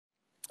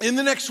in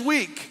the next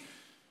week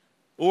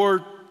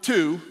or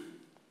two,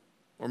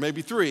 or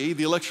maybe three,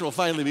 the election will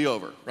finally be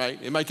over, right?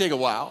 It might take a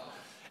while.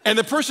 And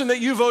the person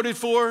that you voted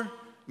for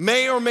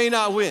may or may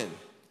not win.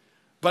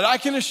 But I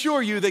can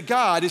assure you that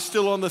God is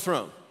still on the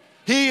throne.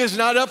 He is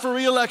not up for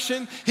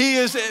re-election. He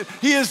is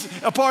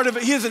a part of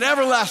it. He is an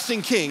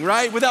everlasting king,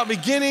 right? Without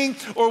beginning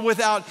or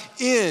without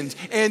end.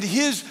 And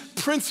his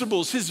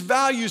principles, his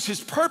values,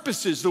 his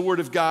purposes, the word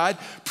of God,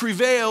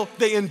 prevail,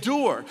 they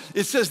endure.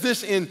 It says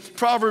this in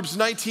Proverbs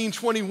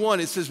 19:21.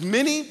 It says,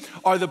 many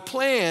are the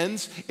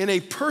plans in a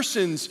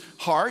person's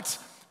heart.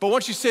 But why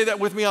don't you say that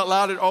with me out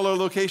loud at all our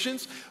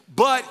locations?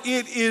 But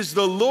it is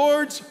the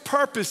Lord's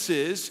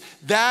purposes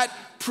that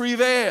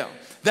prevail.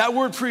 That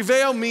word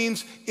prevail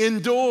means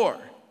endure.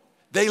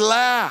 They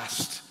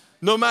last.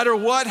 No matter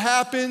what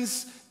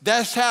happens,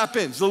 that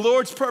happens. The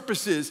Lord's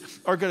purposes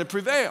are going to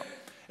prevail.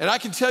 And I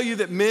can tell you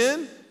that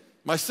men,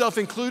 myself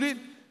included,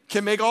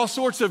 can make all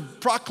sorts of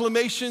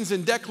proclamations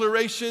and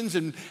declarations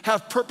and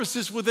have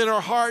purposes within our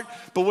heart.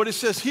 But what it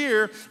says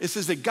here, it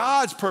says that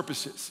God's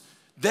purposes,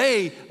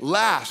 they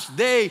last,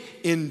 they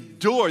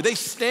endure, they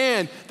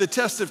stand the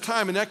test of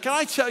time. And can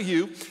I tell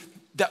you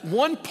that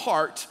one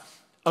part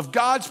of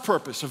God's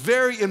purpose, a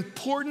very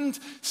important,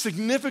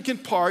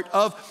 significant part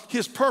of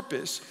his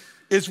purpose,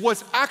 is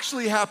what's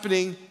actually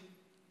happening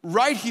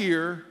right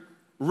here,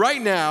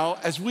 right now,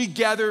 as we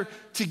gather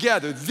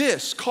together.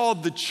 This,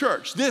 called the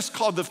church, this,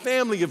 called the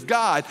family of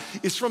God,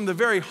 is from the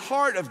very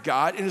heart of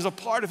God and is a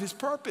part of his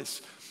purpose.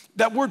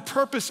 That word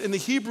purpose in the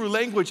Hebrew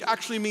language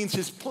actually means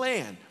his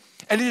plan.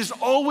 And it has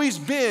always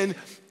been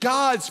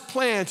God's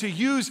plan to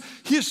use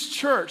his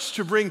church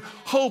to bring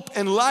hope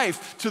and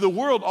life to the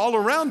world all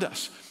around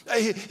us.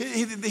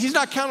 He's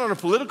not counting on a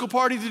political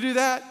party to do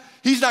that.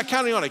 He's not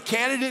counting on a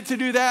candidate to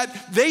do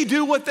that. They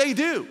do what they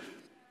do.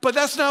 But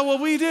that's not what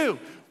we do.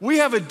 We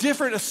have a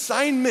different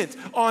assignment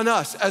on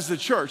us as the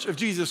church of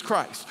Jesus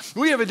Christ.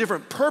 We have a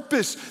different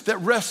purpose that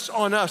rests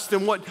on us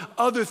than what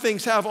other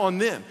things have on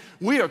them.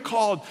 We are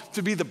called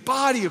to be the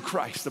body of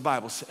Christ, the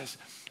Bible says.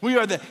 We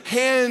are the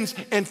hands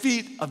and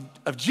feet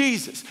of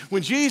Jesus.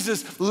 When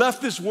Jesus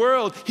left this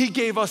world, he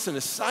gave us an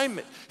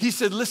assignment. He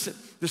said, listen,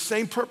 the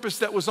same purpose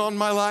that was on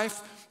my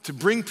life, to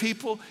bring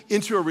people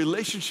into a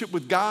relationship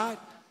with God,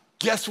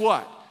 guess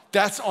what?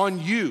 That's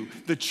on you,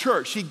 the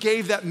church. He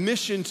gave that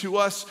mission to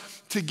us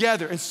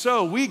together. And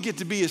so we get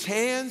to be his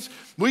hands,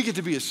 we get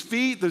to be his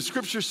feet. The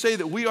scriptures say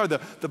that we are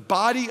the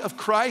body of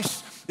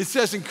Christ. It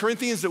says in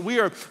Corinthians that we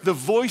are the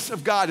voice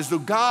of God, as though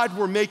God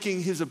were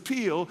making his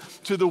appeal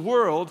to the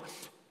world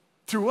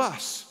through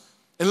us.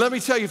 And let me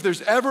tell you, if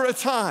there's ever a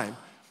time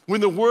when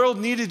the world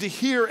needed to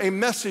hear a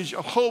message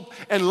of hope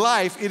and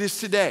life, it is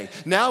today.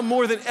 Now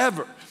more than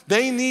ever,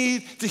 they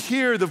need to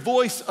hear the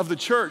voice of the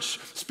church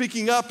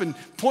speaking up and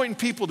pointing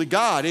people to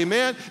God,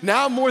 amen?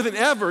 Now more than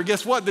ever,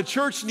 guess what? The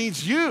church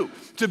needs you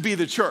to be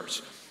the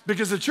church,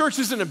 because the church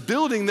isn't a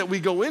building that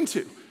we go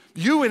into.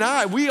 You and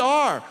I, we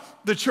are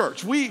the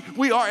church. We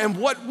are, and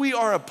what we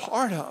are a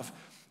part of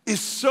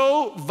is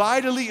so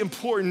vitally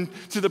important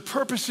to the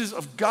purposes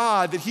of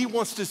God that he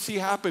wants to see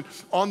happen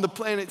on the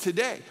planet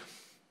today.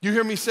 You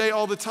hear me say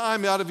all the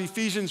time out of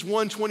Ephesians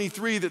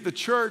 1:23 that the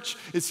church,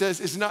 it says,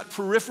 is not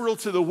peripheral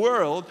to the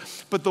world,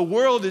 but the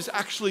world is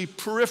actually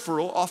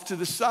peripheral, off to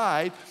the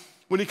side,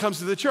 when it comes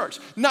to the church.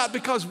 Not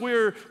because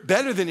we're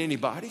better than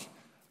anybody,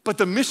 but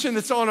the mission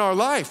that's on our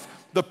life,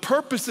 the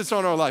purpose that's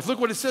on our life.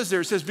 Look what it says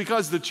there. It says,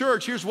 because the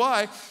church, here's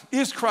why,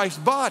 is Christ's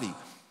body,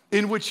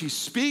 in which he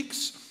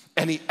speaks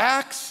and he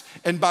acts,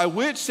 and by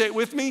which, say it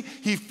with me,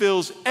 he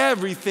fills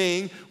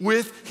everything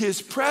with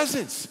his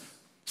presence.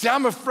 See,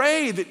 I'm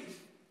afraid that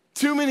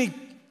too many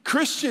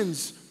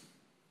Christians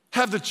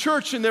have the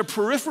church in their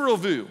peripheral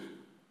view,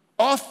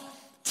 off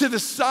to the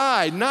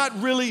side, not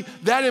really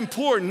that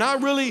important,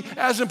 not really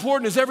as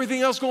important as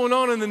everything else going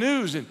on in the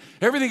news and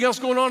everything else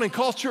going on in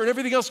culture and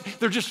everything else.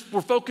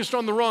 We're focused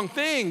on the wrong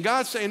thing.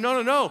 God's saying,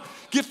 no,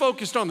 get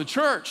focused on the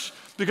church,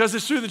 because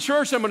it's through the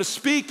church I'm going to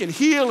speak and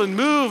heal and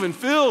move and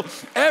fill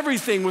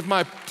everything with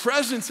my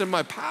presence and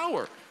my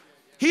power.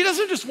 He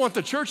doesn't just want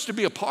the church to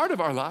be a part of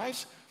our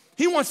lives.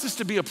 He wants this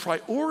to be a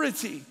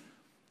priority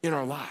in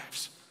our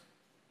lives.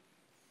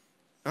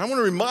 And I want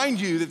to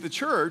remind you that the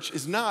church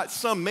is not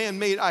some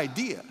man-made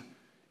idea.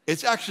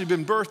 It's actually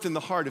been birthed in the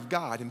heart of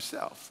God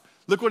himself.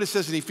 Look what it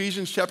says in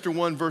Ephesians chapter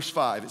 1, verse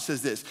 5. It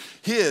says this: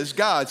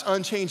 God's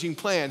unchanging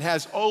plan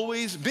has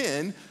always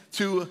been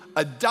to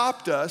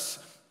adopt us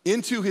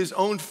into his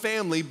own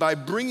family by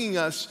bringing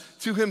us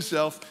to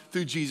himself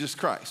through Jesus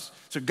Christ.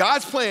 So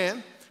God's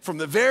plan from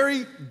the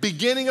very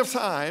beginning of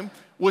time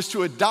was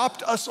to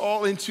adopt us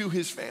all into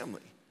his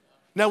family.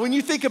 Now, when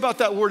you think about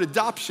that word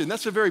adoption,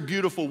 that's a very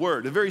beautiful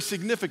word, a very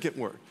significant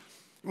word.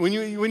 When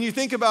you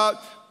think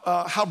about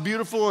how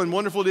beautiful and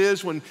wonderful it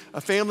is when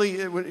a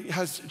family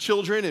has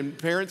children and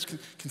parents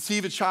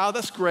conceive a child,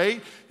 that's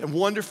great and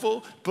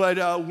wonderful.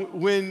 But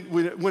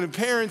when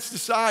parents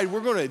decide we're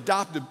going to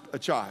adopt a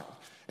child,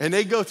 and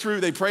they go through,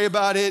 they pray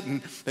about it,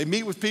 and they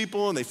meet with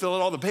people, and they fill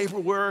out all the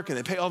paperwork, and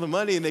they pay all the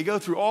money, and they go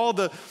through all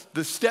the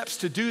steps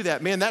to do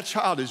that, man, that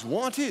child is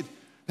wanted.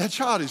 That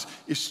child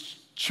is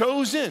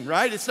chosen,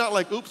 right? It's not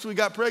like, oops, we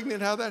got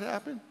pregnant, how'd that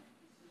happen?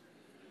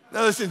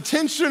 No, it's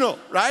intentional,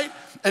 right?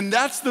 And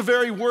that's the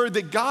very word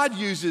that God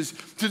uses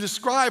to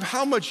describe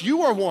how much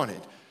you are wanted,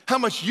 how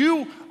much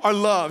you are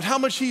loved, how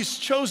much he's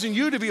chosen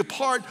you to be a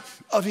part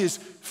of his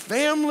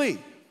family.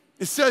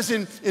 It says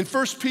in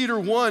 1 Peter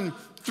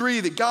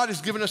 1:3 that God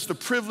has given us the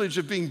privilege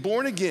of being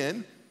born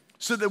again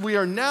so that we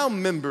are now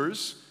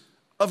members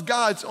of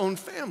God's own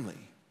family.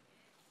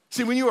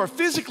 See, when you are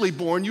physically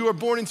born, you are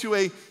born into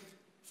a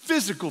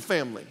physical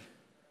family,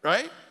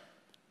 right?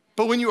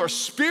 But when you are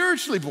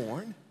spiritually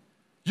born,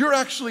 you're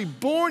actually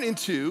born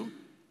into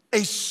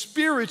a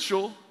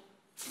spiritual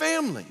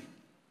family.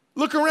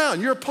 Look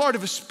around, you're a part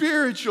of a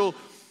spiritual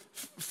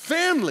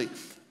family.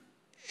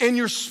 And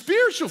your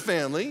spiritual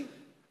family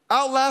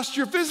outlasts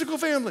your physical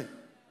family.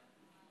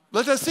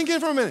 Let that sink in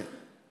for a minute.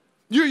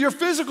 Your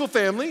physical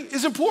family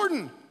is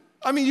important.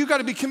 I mean, you got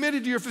to be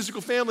committed to your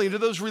physical family and to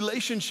those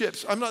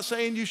relationships. I'm not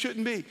saying you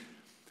shouldn't be.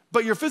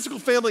 But your physical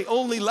family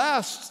only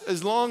lasts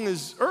as long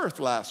as earth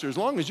lasts, or as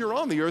long as you're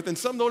on the earth, and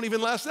some don't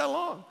even last that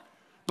long.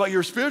 But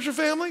your spiritual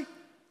family,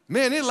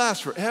 man, it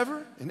lasts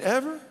forever and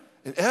ever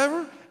and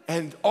ever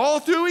and all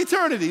through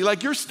eternity.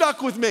 Like, you're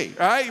stuck with me,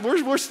 all right?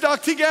 We're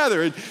stuck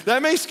together. And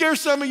that may scare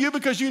some of you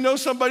because you know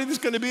somebody that's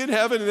going to be in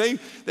heaven and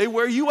they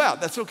wear you out.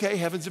 That's okay.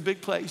 Heaven's a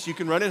big place. You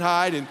can run and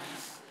hide and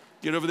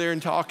get over there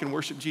and talk and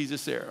worship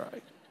Jesus there, all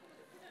right?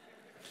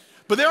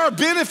 But there are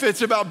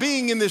benefits about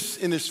being in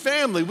this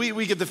family.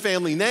 We get the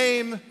family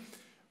name.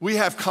 We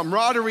have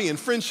camaraderie and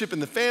friendship in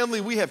the family.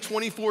 We have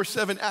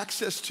 24/7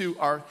 access to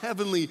our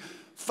heavenly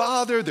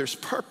Father. There's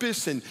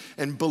purpose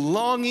and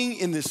belonging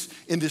in this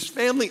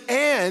family.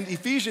 And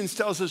Ephesians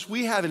tells us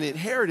we have an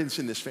inheritance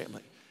in this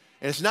family.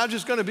 And it's not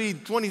just going to be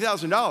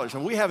 $20,000.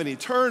 And we have an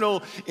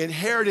eternal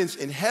inheritance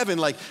in heaven,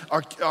 like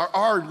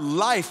our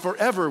life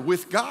forever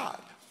with God.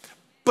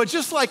 But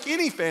just like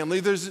any family,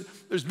 there's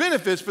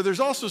benefits, but there's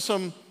also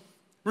some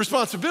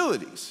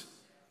responsibilities.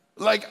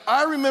 Like,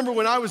 I remember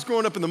when I was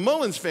growing up in the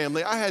Mullins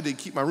family, I had to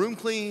keep my room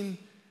clean.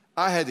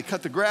 I had to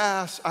cut the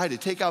grass. I had to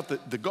take out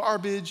the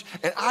garbage.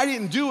 And I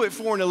didn't do it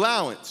for an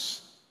allowance.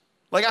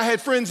 Like, I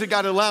had friends that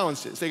got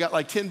allowances. They got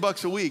like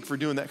 $10 a week for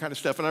doing that kind of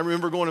stuff. And I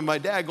remember going to my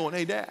dad going,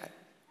 hey, Dad,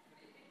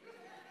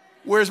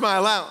 where's my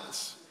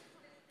allowance?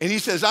 And he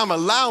says, I'm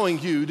allowing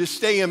you to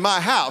stay in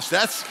my house.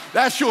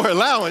 That's your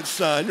allowance,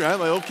 son. Right? I'm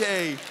like,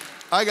 okay,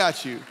 I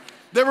got you.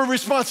 There were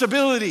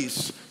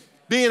responsibilities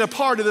being a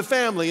part of the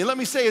family. And let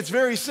me say, it's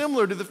very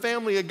similar to the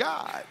family of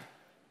God.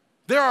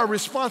 There are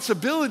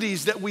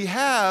responsibilities that we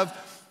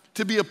have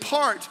to be a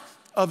part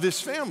of this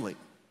family.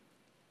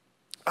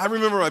 I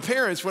remember my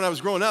parents, when I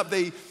was growing up,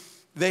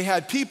 they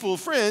had people,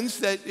 friends,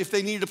 that if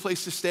they needed a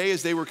place to stay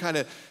as they were kind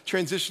of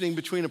transitioning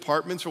between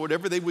apartments or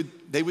whatever, they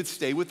would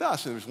stay with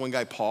us. And there was one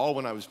guy, Paul,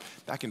 when I was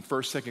back in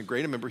first, second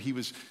grade, I remember he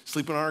was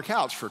sleeping on our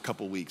couch for a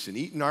couple weeks and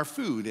eating our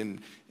food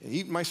and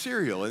eating my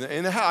cereal.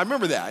 And I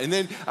remember that. And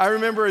then I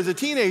remember as a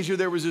teenager,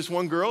 there was this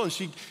one girl,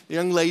 and a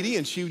young lady,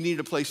 and she needed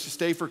a place to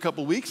stay for a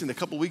couple weeks, and the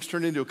couple weeks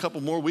turned into a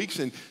couple more weeks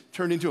and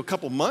turned into a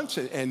couple months,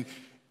 and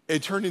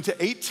it turned into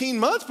 18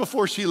 months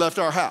before she left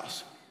our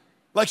house.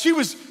 Like, she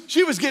was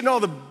getting all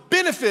the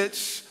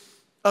benefits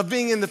of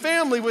being in the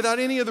family without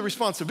any of the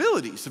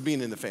responsibilities of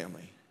being in the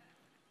family.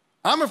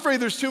 I'm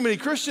afraid there's too many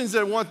Christians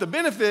that want the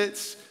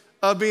benefits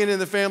of being in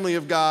the family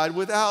of God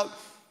without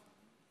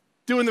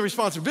doing the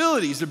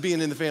responsibilities of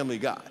being in the family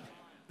of God.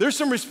 There's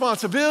some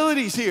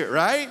responsibilities here,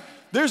 right?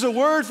 There's a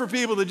word for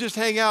people that just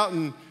hang out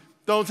and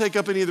don't take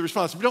up any of the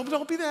responsibility.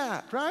 Don't be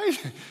that, right?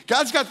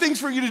 God's got things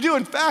for you to do.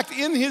 In fact,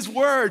 in his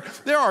word,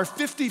 there are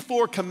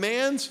 54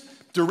 commands,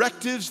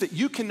 directives that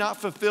you cannot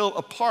fulfill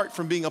apart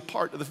from being a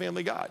part of the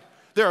family of God.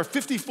 There are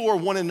 54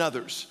 one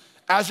another's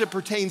as it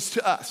pertains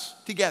to us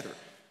together.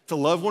 To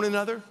love one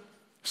another,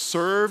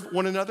 serve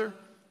one another,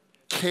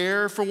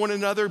 care for one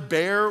another,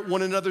 bear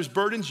one another's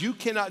burdens. You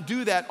cannot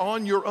do that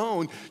on your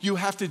own. You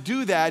have to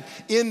do that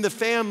in the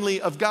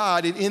family of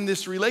God and in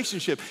this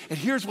relationship. And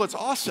here's what's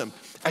awesome.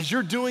 As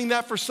you're doing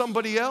that for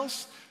somebody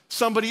else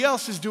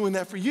is doing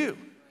that for you.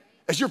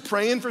 As you're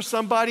praying for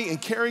somebody and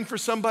caring for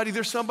somebody,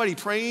 there's somebody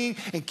praying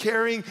and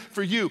caring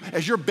for you.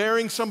 As you're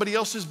bearing somebody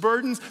else's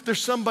burdens,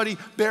 there's somebody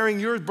bearing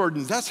your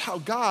burdens. That's how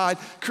God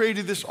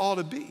created this all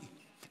to be.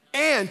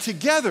 And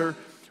together,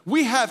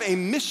 we have a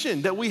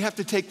mission that we have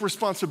to take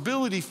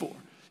responsibility for,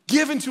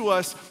 given to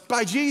us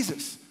by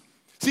Jesus.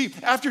 See,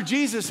 after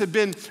Jesus had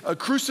been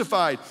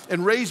crucified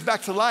and raised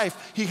back to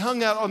life, he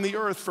hung out on the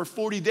earth for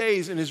 40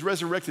 days in his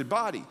resurrected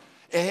body.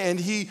 And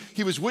he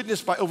was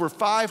witnessed by over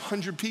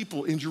 500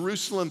 people in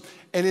Jerusalem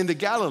and in the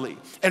Galilee.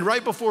 And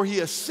right before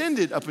he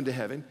ascended up into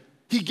heaven,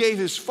 he gave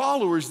his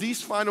followers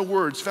these final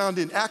words found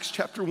in Acts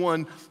chapter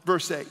 1,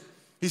 verse 8.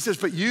 He says,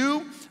 but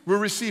you will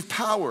receive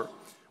power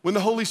when the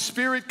Holy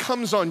Spirit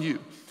comes on you,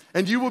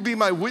 and you will be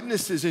my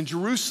witnesses in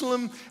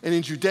Jerusalem and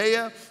in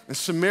Judea and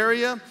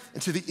Samaria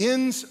and to the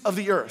ends of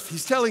the earth.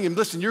 He's telling him,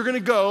 listen, you're going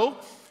to go,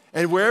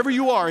 and wherever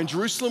you are, in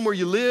Jerusalem where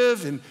you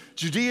live, in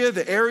Judea,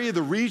 the area,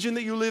 the region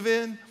that you live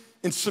in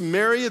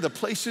Samaria, the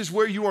places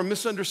where you are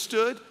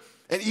misunderstood,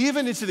 And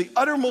even into the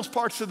uttermost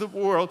parts of the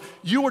world,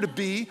 you are to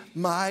be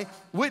my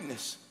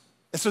witness.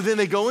 And so then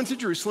they go into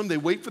Jerusalem, they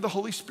wait for the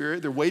Holy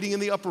Spirit, they're waiting in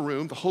the upper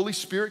room, the Holy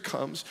Spirit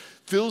comes,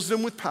 fills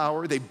them with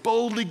power, they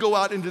boldly go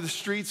out into the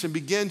streets and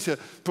begin to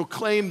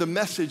proclaim the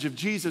message of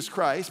Jesus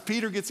Christ.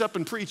 Peter gets up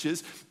and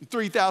preaches,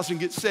 3,000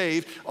 get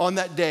saved on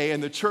that day,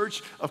 and the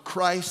church of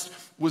Christ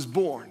was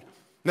born.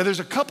 Now there's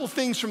a couple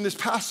things from this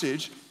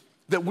passage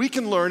that we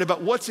can learn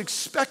about what's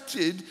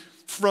expected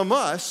from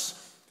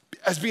us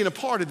as being a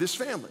part of this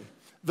family.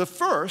 The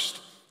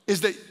first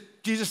is that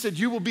Jesus said,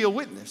 you will be a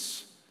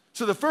witness.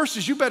 So the first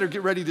is you better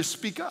get ready to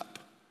speak up.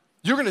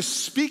 You're gonna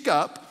speak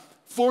up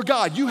for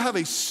God. You have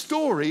a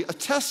story, a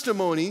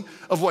testimony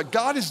of what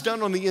God has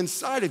done on the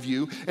inside of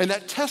you, and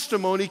that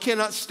testimony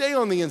cannot stay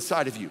on the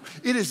inside of you.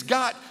 It has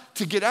got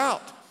to get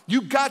out.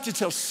 You've got to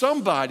tell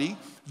somebody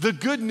the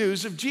good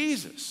news of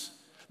Jesus.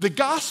 The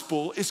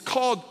gospel is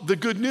called the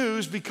good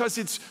news because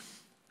it's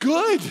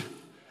good.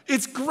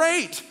 It's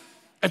great.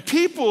 And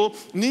people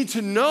need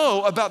to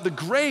know about the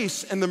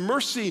grace and the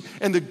mercy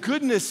and the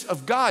goodness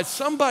of God.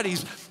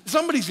 Somebody's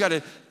got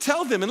to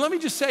tell them. And let me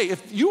just say,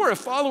 if you are a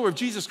follower of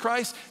Jesus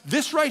Christ,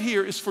 this right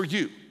here is for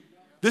you.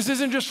 This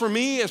isn't just for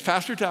me as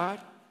Pastor Todd.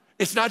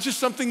 It's not just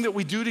something that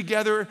we do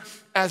together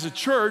as a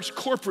church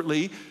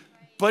corporately,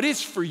 but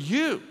it's for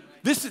you.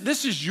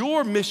 This is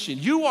your mission.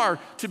 You are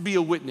to be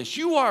a witness.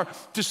 You are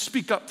to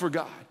speak up for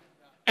God.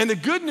 And the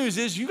good news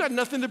is you got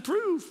nothing to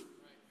prove.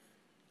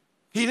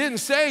 He didn't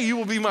say you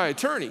will be my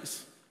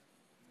attorneys.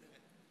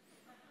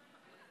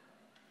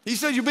 He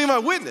said you'll be my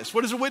witness.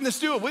 What does a witness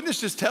do? A witness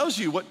just tells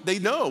you what they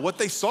know, what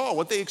they saw,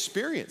 what they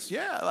experienced.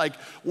 Yeah, like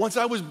once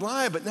I was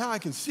blind, but now I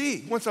can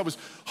see. Once I was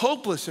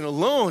hopeless and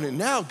alone, and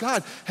now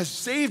God has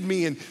saved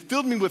me and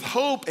filled me with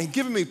hope and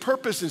given me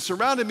purpose and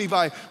surrounded me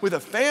with a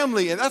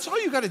family. And that's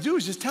all you got to do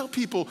is just tell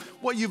people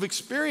what you've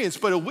experienced.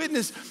 But a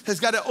witness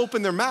has got to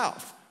open their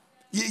mouth.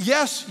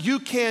 Yes, you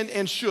can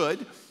and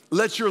should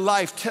let your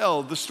life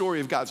tell the story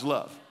of God's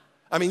love.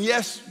 I mean,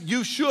 yes,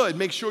 you should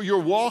make sure your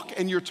walk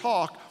and your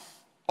talk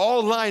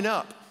all line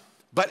up.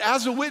 But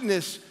as a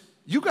witness,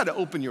 you got to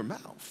open your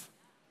mouth.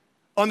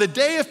 On the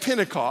day of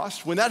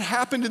Pentecost, when that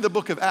happened in the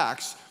book of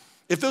Acts,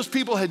 if those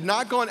people had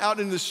not gone out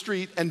in the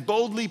street and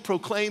boldly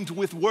proclaimed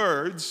with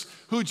words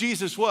who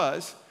Jesus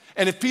was,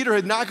 and if Peter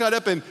had not got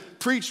up and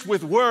preached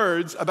with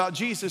words about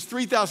Jesus,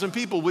 3,000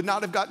 people would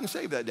not have gotten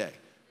saved that day.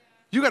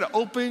 You got to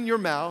open your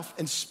mouth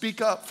and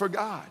speak up for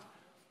God.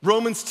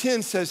 Romans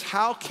 10 says,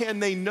 how can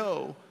they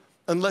know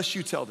unless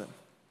you tell them?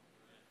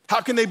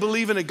 How can they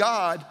believe in a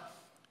God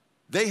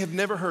they have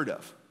never heard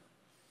of?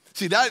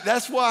 See,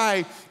 that's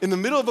why in the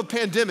middle of a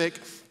pandemic,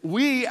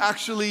 we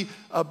actually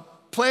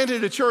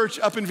planted a church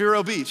up in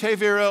Vero Beach. Hey,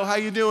 Vero, how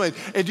you doing?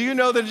 And do you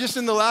know that just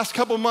in the last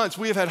couple months,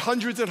 we have had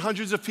hundreds and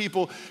hundreds of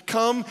people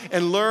come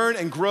and learn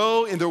and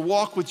grow in their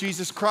walk with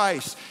Jesus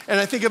Christ. And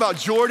I think about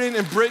Jordan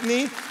and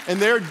Brittany and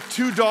their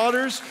 2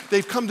 daughters.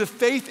 They've come to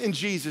faith in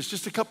Jesus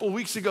just a couple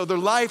weeks ago. Their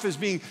life is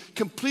being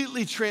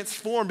completely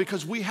transformed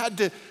because we had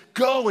to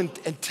go and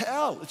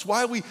tell. It's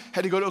why we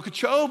had to go to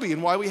Okeechobee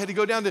and why we had to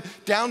go down to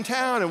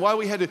downtown and why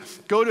we had to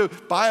go to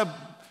buy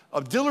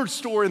a Dillard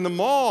store in the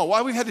mall,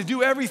 why we had to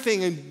do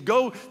everything and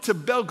go to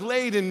Belle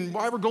Glade and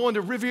why we're going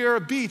to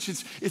Riviera Beach.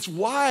 It's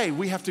why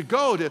we have to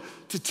go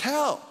to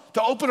tell,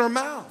 to open our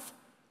mouth.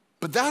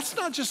 But that's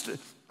not just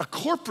a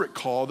corporate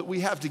call that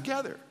we have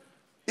together.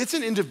 It's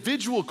an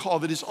individual call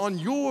that is on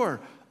your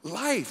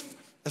life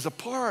as a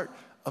part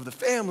of the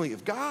family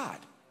of God.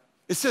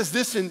 It says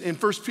this in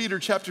 1 Peter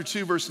chapter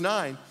 2, verse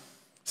 9. It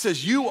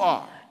says, you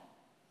are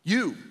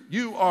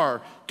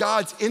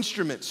God's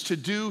instruments to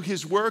do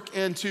his work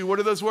and to, what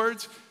are those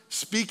words?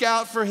 Speak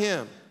out for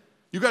him.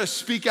 You got to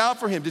speak out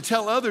for him, to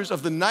tell others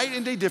of the night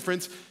and day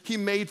difference he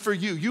made for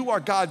you. You are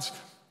God's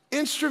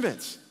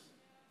instruments.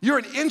 You're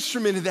an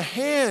instrument in the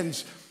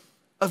hands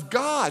of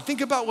God.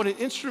 Think about what an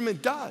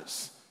instrument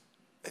does.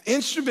 An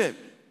instrument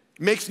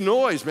makes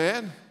noise,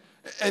 man.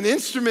 An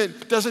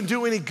instrument doesn't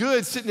do any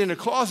good sitting in a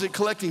closet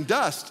collecting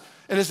dust.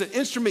 And as an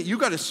instrument, you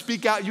got to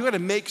speak out. You got to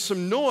make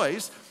some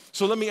noise.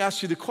 So let me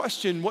ask you the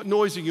question, what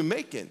noise are you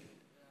making?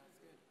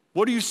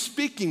 What are you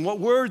speaking? What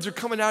words are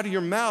coming out of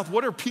your mouth?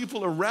 What are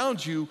people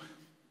around you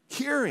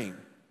hearing?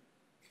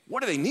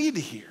 What do they need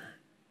to hear?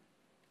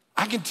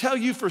 I can tell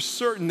you for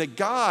certain that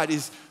God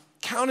is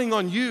counting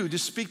on you to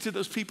speak to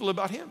those people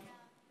about him.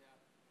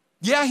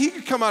 Yeah, he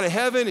could come out of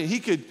heaven and he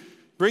could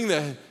bring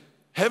the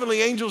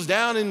heavenly angels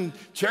down in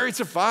chariots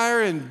of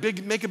fire and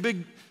make a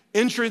big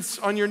entrance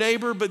on your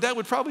neighbor, but that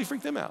would probably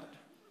freak them out.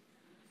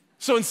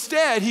 So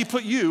instead, he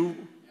put you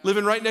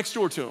living right next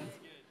door to him.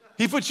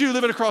 He put you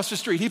living across the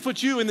street. He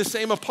put you in the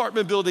same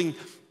apartment building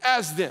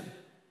as them.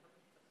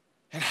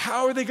 And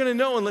how are they going to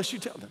know unless you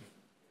tell them?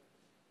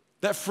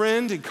 That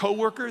friend and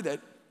coworker that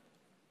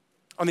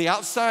on the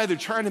outside, they're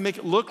trying to make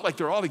it look like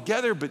they're all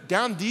together, but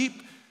down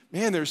deep,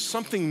 man, there's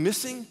something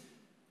missing.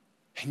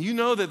 And you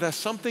know that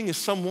something is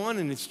someone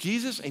and it's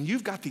Jesus, and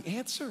you've got the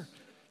answer.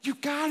 You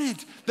got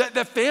it.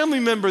 That family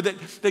member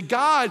that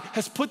God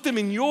has put them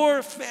in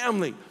your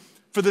family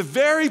For the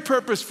very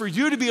purpose for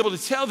you to be able to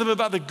tell them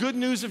about the good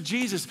news of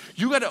Jesus,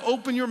 you got to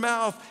open your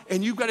mouth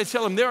and you got to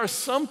tell them there are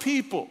some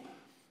people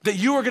that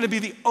you are going to be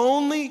the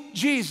only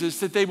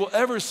Jesus that they will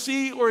ever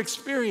see or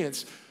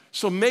experience.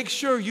 So make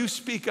sure you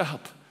speak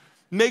up.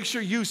 Make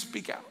sure you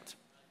speak out.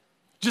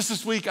 Just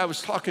this week, I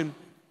was talking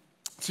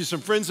to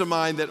some friends of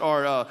mine that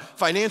are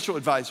financial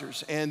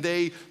advisors, and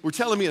they were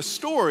telling me a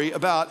story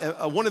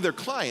about one of their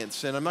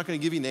clients, and I'm not going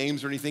to give you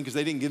names or anything because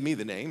they didn't give me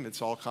the name.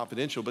 It's all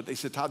confidential, but they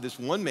said, Todd, this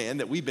one man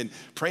that we've been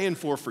praying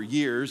for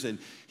years, and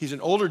he's an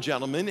older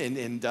gentleman,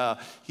 and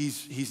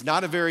he's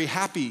not a very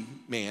happy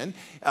man.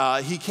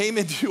 He came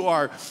into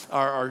our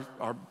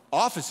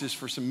offices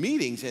for some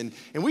meetings, and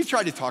we've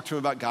tried to talk to him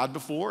about God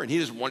before, and he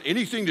doesn't want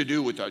anything to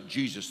do with that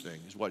Jesus thing,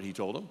 is what he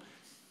told him.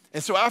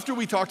 And so after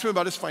we talked to him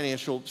about his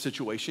financial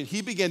situation,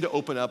 he began to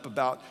open up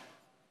about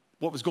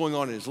what was going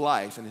on in his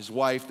life and his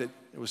wife that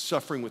was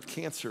suffering with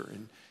cancer.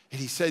 And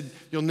he said,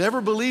 you'll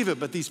never believe it,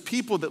 but these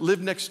people that live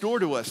next door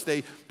to us,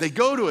 they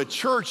go to a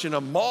church in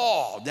a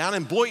mall down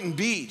in Boynton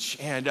Beach,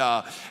 and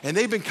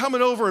they've been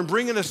coming over and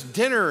bringing us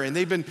dinner, and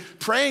they've been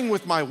praying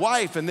with my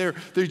wife, and they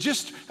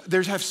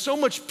have so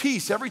much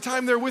peace. Every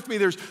time they're with me,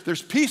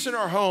 there's peace in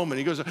our home. And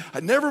he goes,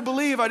 I never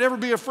believe I'd ever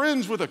be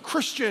friends with a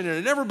Christian, and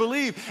I never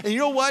believe. And you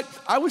know what?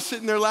 I was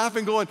sitting there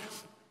laughing going,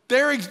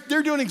 they're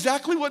doing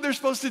exactly what they're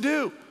supposed to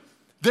do.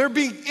 They're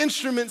being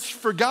instruments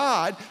for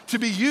God to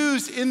be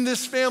used in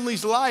this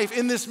family's life,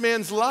 in this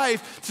man's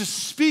life, to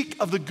speak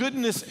of the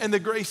goodness and the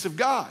grace of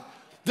God.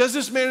 Does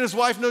this man and his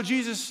wife know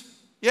Jesus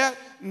yet?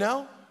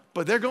 No,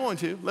 but they're going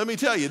to. Let me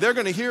tell you, they're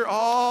going to hear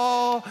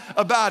all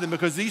about him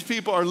because these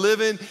people are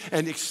living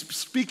and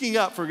speaking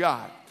up for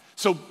God.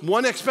 So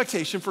one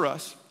expectation for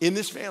us in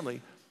this family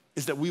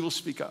is that we will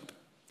speak up.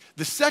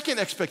 The second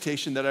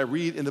expectation that I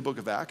read in the book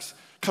of Acts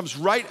comes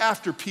right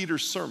after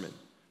Peter's sermon.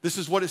 This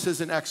is what it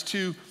says in Acts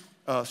 2,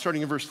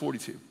 starting in verse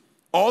 42.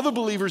 All the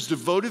believers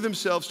devoted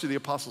themselves to the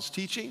apostles'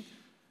 teaching,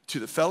 to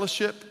the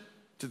fellowship,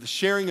 to the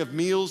sharing of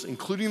meals,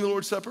 including the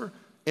Lord's Supper,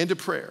 and to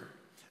prayer.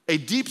 A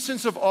deep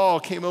sense of awe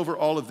came over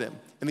all of them,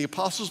 and the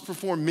apostles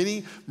performed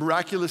many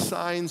miraculous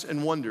signs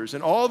and wonders.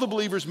 And all the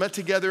believers met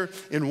together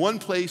in one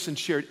place and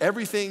shared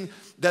everything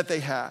that they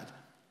had.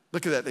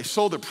 Look at that. They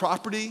sold their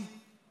property,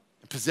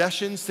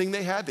 possessions, thing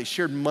they had. They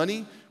shared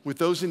money with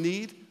those in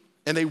need,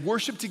 and they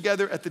worshiped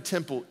together at the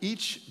temple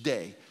each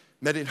day.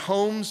 Met in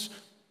homes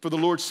for the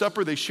Lord's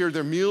Supper. They shared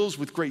their meals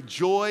with great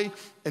joy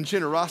and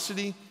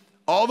generosity,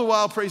 all the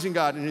while praising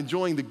God and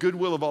enjoying the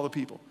goodwill of all the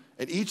people.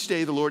 And each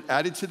day the Lord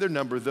added to their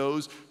number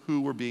those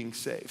who were being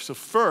saved. So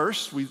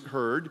first, we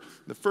heard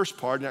the first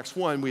part, in Acts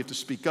 1, we have to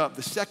speak up.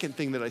 The second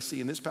thing that I see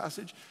in this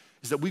passage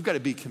is that we've got to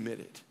be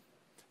committed.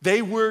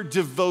 They were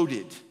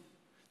devoted.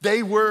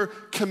 They were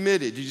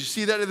committed. Did you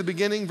see that at the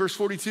beginning, verse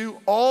 42?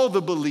 All the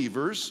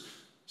believers,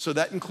 so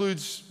that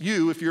includes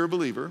you if you're a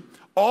believer,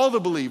 all the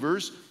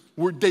believers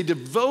they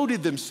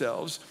devoted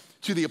themselves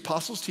to the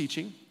apostles'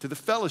 teaching, to the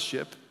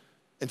fellowship,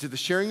 and to the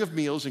sharing of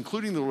meals,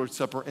 including the Lord's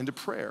Supper, and to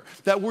prayer.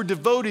 That word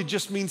devoted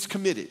just means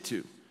committed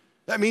to.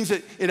 That means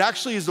that it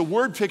actually is the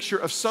word picture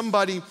of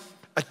somebody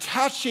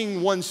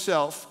attaching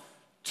oneself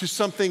to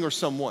something or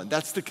someone.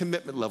 That's the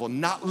commitment level,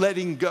 not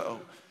letting go,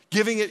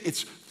 giving it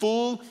its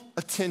full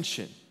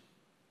attention.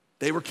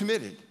 They were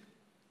committed.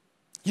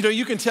 You know,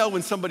 you can tell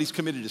when somebody's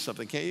committed to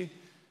something, can't you?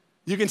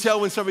 You can tell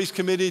when somebody's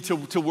committed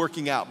to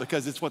working out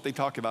because it's what they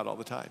talk about all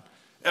the time.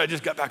 I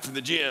just got back from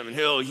the gym, and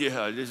hell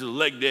yeah, this is a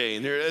leg day,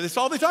 and that's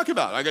all they talk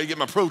about. I got to get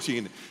my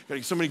protein, got to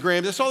get so many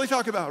grams. That's all they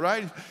talk about,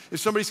 right?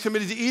 If somebody's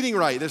committed to eating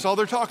right, that's all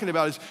they're talking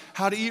about is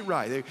how to eat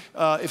right.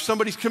 If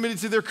somebody's committed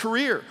to their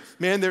career,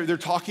 man, they're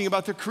talking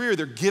about their career.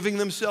 They're giving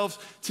themselves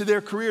to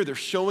their career. They're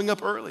showing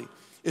up early.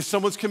 If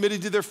someone's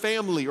committed to their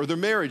family or their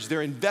marriage,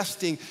 they're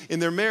investing in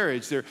their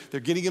marriage. They're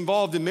getting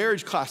involved in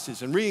marriage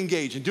classes and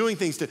re-engage and doing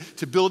things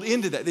to build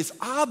into that. It's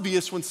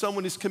obvious when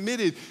someone is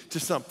committed to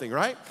something,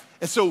 right?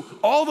 And so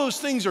all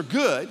those things are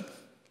good,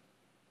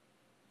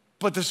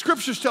 but the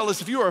scriptures tell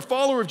us if you are a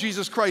follower of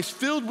Jesus Christ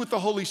filled with the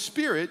Holy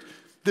Spirit,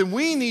 then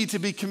we need to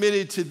be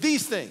committed to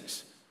these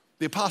things.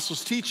 The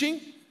apostles'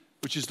 teaching,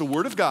 which is the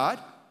word of God,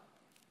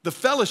 the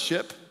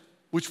fellowship,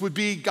 which would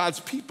be God's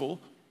people,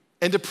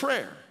 and to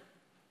prayer.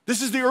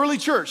 This is the early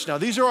church. Now,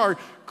 these are our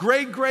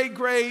great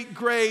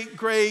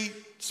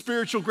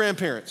spiritual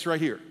grandparents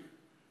right here,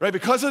 right?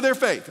 Because of their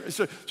faith.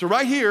 So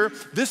right here,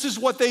 this is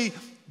what they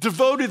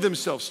devoted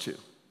themselves to.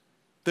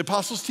 The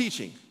apostles'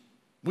 teaching.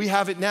 We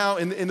have it now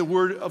in the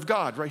word of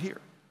God right here.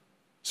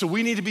 So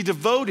we need to be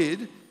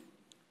devoted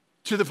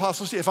to the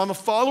apostles' teaching. If I'm a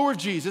follower of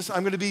Jesus,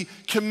 I'm going to be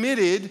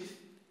committed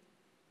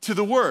to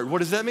the word. What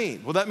does that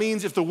mean? Well, that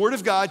means if the word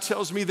of God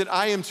tells me that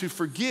I am to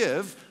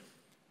forgive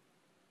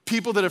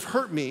people that have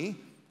hurt me,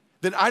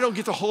 then I don't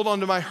get to hold on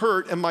to my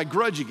hurt and my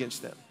grudge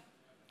against them.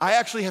 I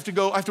actually have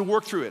to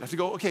work through it. I have to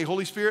go, okay,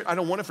 Holy Spirit, I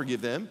don't want to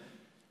forgive them.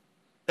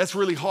 That's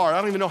really hard. I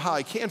don't even know how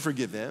I can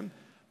forgive them,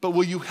 but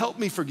will you help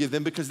me forgive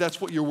them because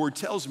that's what your word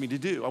tells me to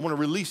do. I want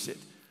to release it.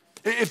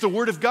 If the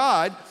word of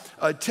God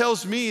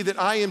tells me that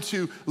I am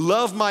to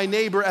love my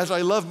neighbor as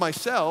I love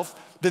myself,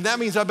 then that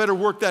means I better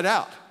work that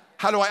out.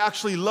 How do I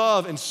actually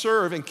love and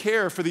serve and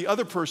care for the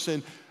other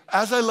person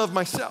as I love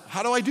myself?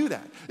 How do I do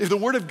that? If the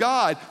Word of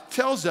God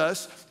tells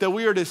us that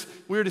we are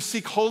to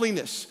seek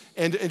holiness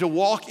and to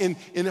walk in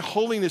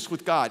holiness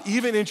with God,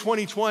 even in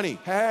 2020,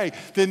 hey,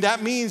 then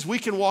that means we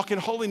can walk in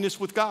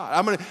holiness with God.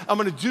 I'm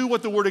gonna do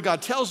what the Word of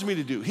God tells me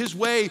to do. His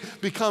way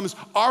becomes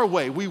our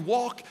way. We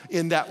walk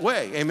in that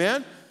way,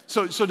 amen?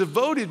 So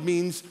devoted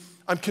means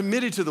I'm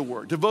committed to the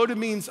Word. Devoted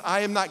means I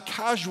am not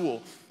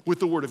casual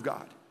with the Word of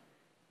God.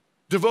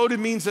 Devoted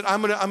means that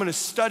I'm gonna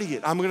study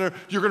it.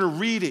 You're gonna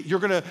read it. You're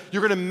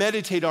gonna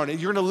meditate on it.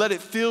 You're gonna let it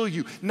fill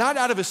you, not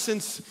out of a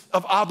sense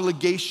of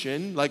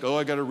obligation, like, oh,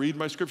 I gotta read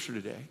my scripture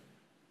today,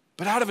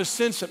 but out of a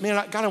sense that, man,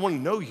 God, I wanna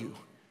know you.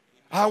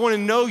 I wanna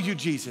know you,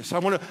 Jesus. I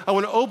wanna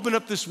open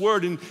up this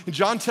word. And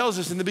John tells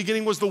us in the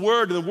beginning was the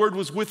Word, and the Word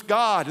was with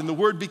God, and the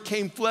Word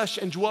became flesh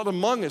and dwelt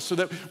among us. So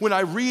that when I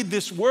read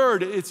this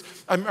word,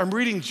 I'm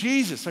reading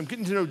Jesus. I'm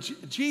getting to know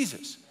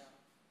Jesus.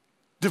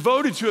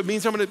 Devoted to it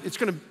means it's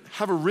gonna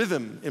have a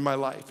rhythm in my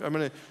life. I'm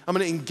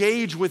gonna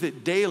engage with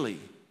it daily.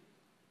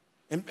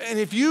 And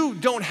if you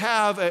don't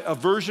have a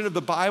version of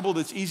the Bible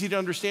that's easy to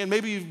understand,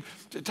 maybe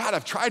Todd,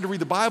 I've tried to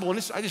read the Bible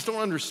and I just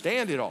don't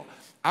understand it all.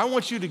 I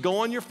want you to go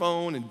on your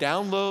phone and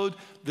download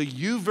the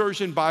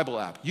YouVersion Bible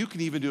app. You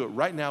can even do it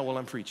right now while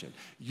I'm preaching.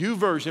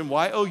 YouVersion,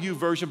 Y-O-U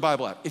Version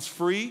Bible app. It's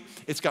free.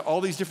 It's got all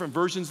these different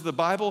versions of the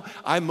Bible.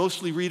 I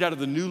mostly read out of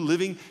the New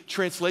Living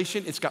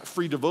Translation. It's got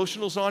free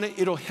devotionals on it.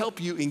 It'll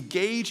help you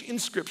engage in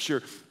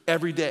Scripture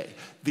every day.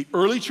 The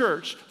early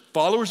church,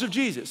 followers of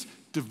Jesus,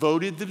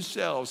 devoted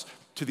themselves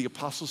to the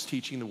apostles'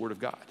 teaching the Word of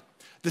God.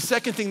 The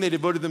second thing they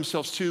devoted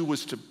themselves to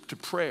was to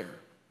prayer.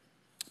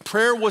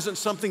 Prayer wasn't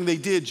something they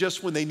did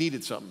just when they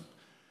needed something.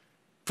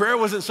 Prayer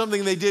wasn't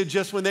something they did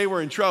just when they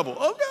were in trouble.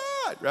 Oh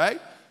God,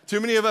 right? Too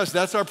many of us,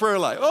 that's our prayer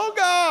life. Oh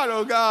God,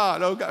 oh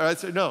God, oh God. I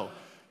say, no.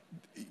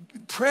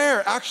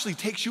 Prayer actually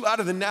takes you out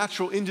of the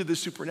natural into the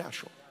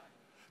supernatural.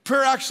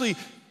 Prayer actually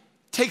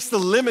takes the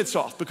limits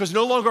off because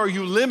no longer are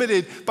you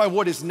limited by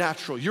what is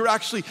natural. You're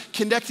actually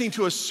connecting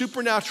to a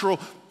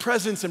supernatural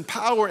presence and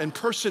power and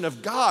person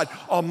of God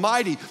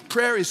Almighty.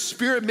 Prayer is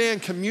spirit man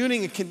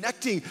communing and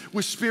connecting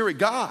with spirit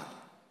God.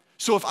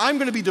 So if I'm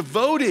gonna be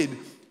devoted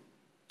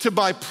to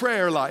my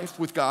prayer life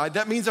with God,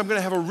 that means I'm gonna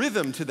have a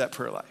rhythm to that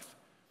prayer life.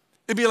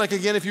 It'd be like,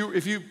 again, if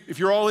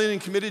you're all in and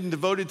committed and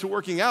devoted to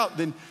working out,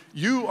 then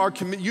you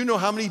know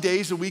how many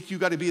days a week you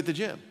gotta be at the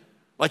gym.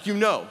 Like you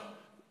know,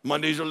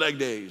 Mondays are leg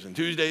days and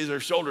Tuesdays are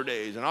shoulder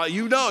days and all,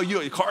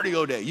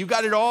 cardio day. You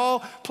got it all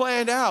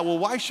planned out. Well,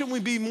 why shouldn't we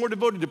be more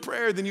devoted to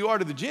prayer than you are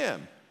to the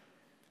gym?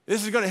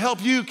 This is gonna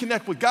help you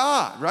connect with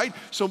God, right?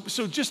 So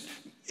just,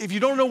 if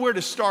you don't know where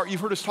to start, you've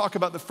heard us talk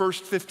about the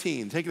first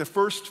 15, taking the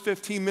first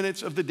 15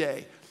 minutes of the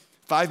day.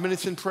 5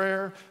 minutes in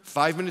prayer,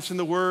 5 minutes in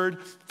the Word,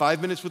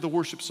 5 minutes with a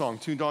worship song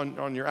tuned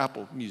on your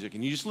Apple Music.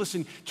 And you just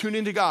listen, tune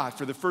into God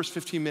for the first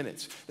 15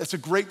 minutes. That's a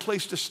great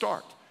place to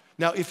start.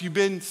 Now, if you've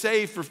been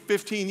saved for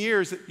 15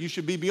 years, you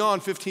should be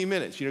beyond 15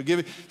 minutes.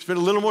 Spend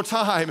a little more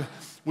time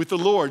with the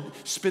Lord.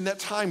 Spend that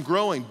time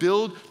growing.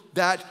 Build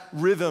that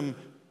rhythm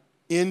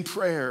in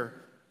prayer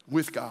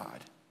with God.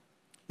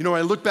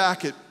 I look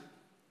back at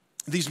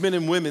these men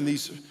and women,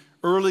 these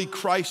early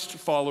Christ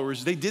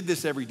followers, they did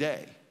this every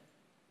day.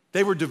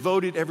 They were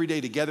devoted every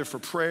day together for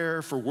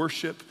prayer, for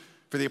worship,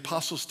 for the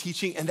apostles'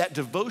 teaching, and that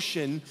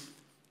devotion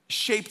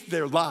shaped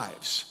their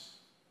lives.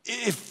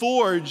 It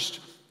forged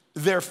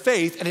their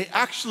faith, and it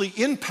actually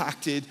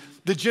impacted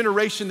the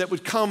generation that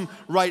would come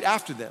right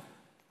after them.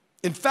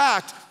 In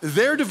fact,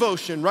 their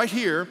devotion right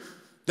here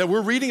that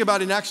we're reading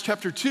about in Acts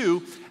chapter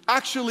 2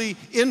 actually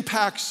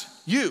impacts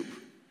you.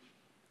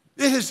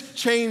 It has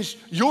changed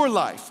your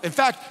life. In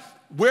fact,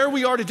 where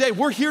we are today,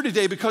 we're here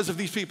today because of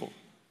these people.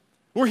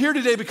 We're here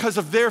today because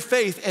of their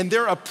faith and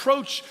their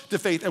approach to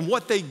faith and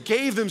what they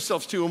gave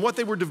themselves to and what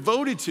they were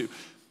devoted to.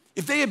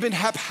 If they had been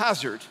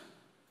haphazard,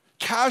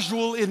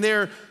 casual in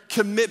their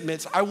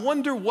commitments, I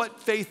wonder what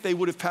faith they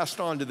would have passed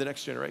on to the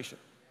next generation.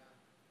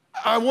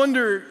 I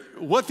wonder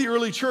what the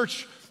early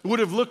church would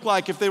have looked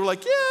like if they were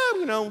like,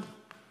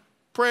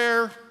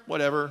 prayer,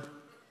 whatever.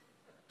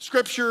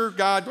 Scripture,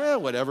 God,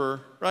 whatever,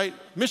 right?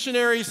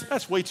 Missionaries,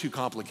 that's way too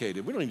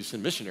complicated. We don't need to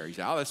send missionaries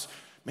out.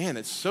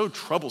 That's so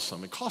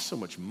troublesome. It costs so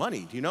much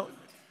money, do you know?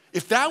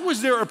 If that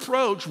was their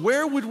approach,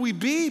 where would we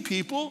be,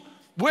 people?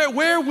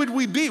 Where would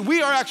we be?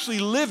 We are actually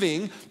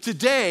living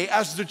today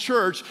as the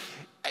church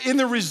in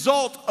the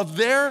result of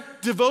their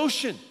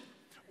devotion.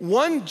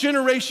 One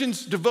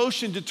generation's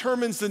devotion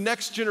determines the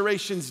next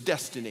generation's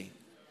destiny.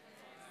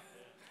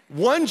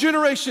 One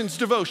generation's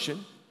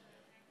devotion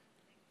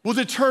will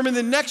determine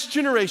the next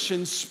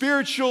generation's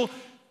spiritual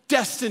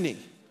destiny.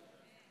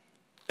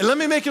 And let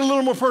me make it a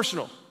little more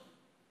personal.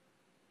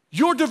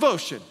 Your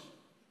devotion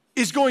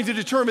is going to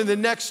determine the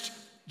next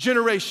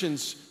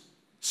generation's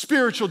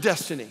spiritual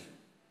destiny.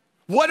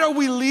 What are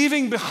we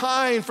leaving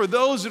behind for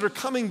those that are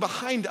coming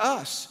behind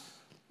us?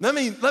 Let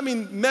me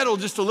meddle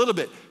just a little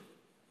bit.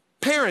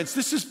 Parents,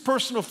 this is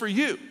personal for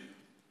you.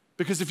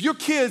 Because if your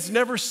kids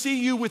never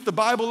see you with the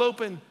Bible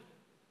open,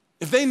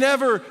 if they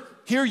never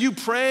hear you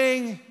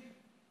praying,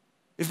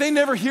 if they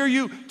never hear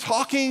you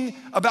talking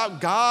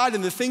about God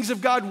and the things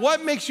of God,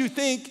 what makes you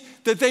think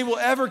that they will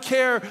ever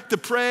care to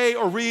pray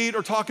or read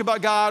or talk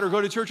about God or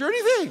go to church or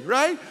anything,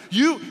 right?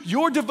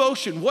 Your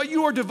devotion, what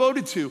you are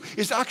devoted to,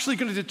 is actually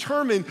going to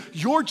determine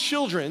your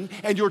children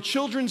and your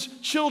children's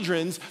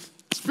children's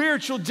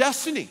spiritual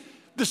destiny,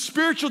 the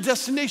spiritual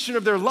destination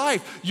of their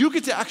life. You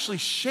get to actually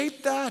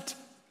shape that.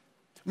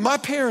 My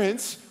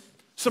parents,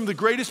 some of the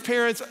greatest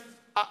parents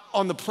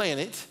on the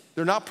planet,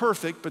 they're not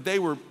perfect, but they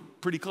were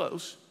pretty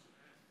close.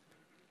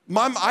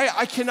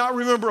 I cannot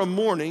remember a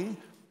morning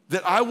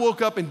that I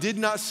woke up and did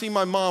not see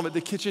my mom at the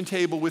kitchen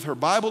table with her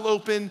Bible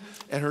open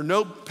and her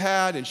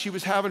notepad, and she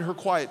was having her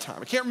quiet time.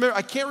 I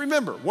can't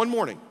remember one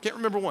morning. Can't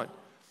remember one.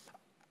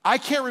 I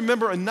can't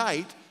remember a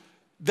night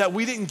that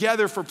we didn't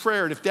gather for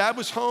prayer. And if Dad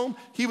was home,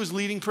 he was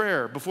leading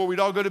prayer before we'd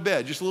all go to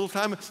bed. Just a little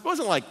time. It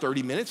wasn't like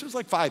 30 minutes. It was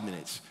like 5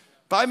 minutes.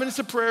 5 minutes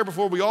of prayer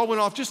before we all went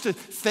off, just to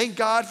thank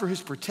God for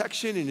his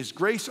protection and his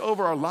grace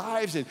over our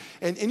lives.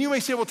 And you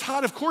may say, well,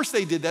 Todd, of course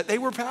they did that. They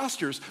were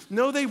pastors.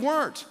 No, they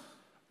weren't.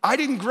 I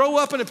didn't grow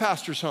up in a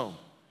pastor's home.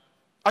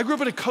 I grew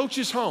up in a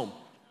coach's home.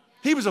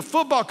 He was a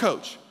football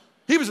coach.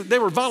 They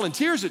were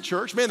volunteers at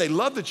church. Man, they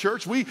loved the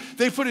church.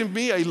 They put in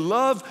me a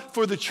love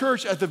for the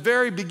church at the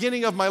very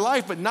beginning of my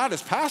life, but not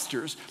as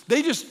pastors.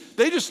 They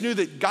just knew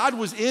that God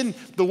was in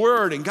the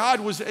word and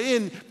God was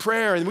in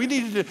prayer, and we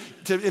needed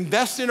to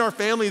invest in our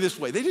family this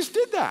way. They just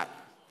did that.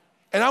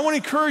 And I want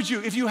to encourage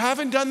you, if you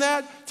haven't done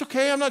that, it's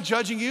okay, I'm not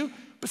judging you,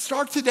 but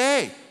start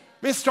today.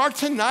 Man, start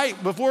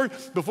tonight before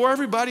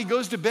everybody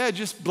goes to bed.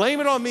 Just blame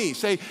it on me.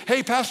 Say,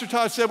 hey, Pastor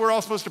Todd said we're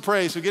all supposed to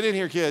pray, so get in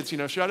here, kids.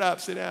 Shut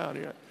up, sit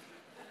down.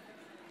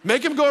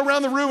 Make them go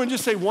around the room and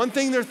just say one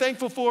thing they're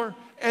thankful for,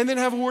 and then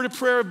have a word of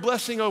prayer of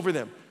blessing over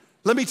them.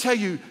 Let me tell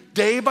you,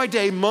 day by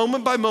day,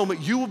 moment by moment,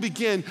 you will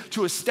begin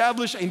to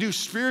establish a new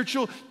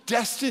spiritual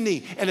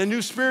destiny and a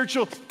new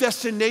spiritual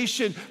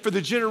destination for the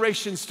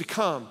generations to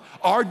come.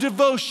 Our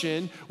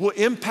devotion will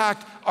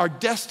impact our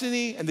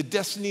destiny and the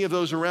destiny of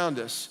those around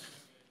us.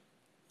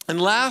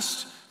 And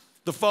last,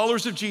 the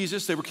followers of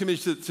Jesus, they were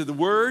committed to the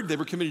word, they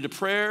were committed to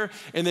prayer,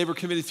 and they were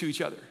committed to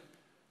each other.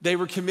 They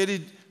were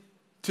committed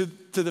to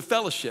the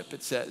fellowship,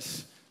 it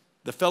says.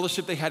 The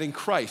fellowship they had in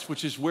Christ,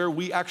 which is where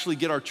we actually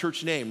get our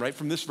church name, right?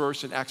 From this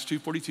verse in Acts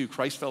 2:42,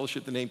 Christ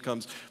Fellowship, the name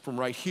comes from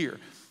right here.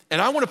 And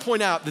I want to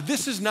point out that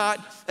this is not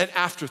an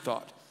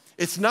afterthought.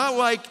 It's not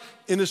like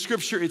in the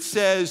scripture it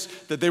says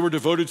that they were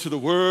devoted to the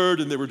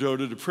word and they were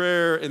devoted to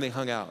prayer and they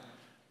hung out.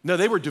 No,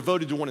 they were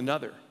devoted to one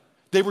another.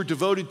 They were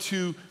devoted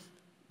to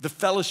the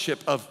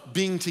fellowship of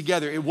being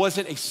together. It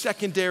wasn't a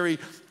secondary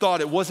thought.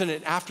 It wasn't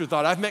an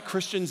afterthought. I've met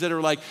Christians that are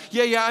like,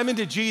 yeah, I'm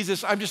into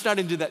Jesus. I'm just not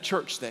into that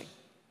church thing.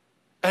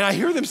 And I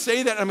hear them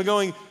say that, and I'm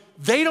going,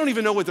 they don't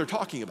even know what they're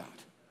talking about.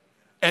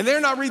 And they're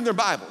not reading their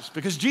Bibles,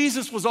 because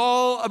Jesus was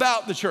all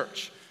about the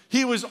church.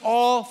 He was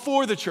all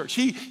for the church.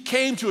 He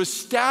came to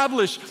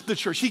establish the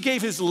church. He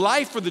gave his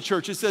life for the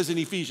church, it says in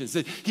Ephesians,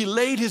 that he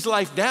laid his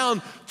life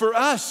down for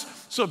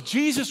us. So if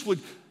Jesus would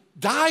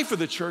die for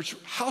the church,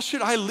 how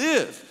should I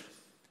live?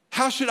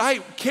 How should I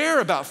care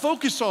about,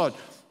 focus on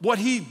what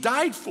he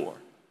died for?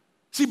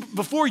 See,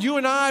 before you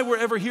and I were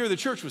ever here, the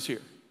church was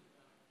here.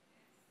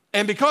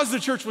 And because the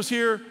church was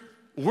here,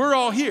 we're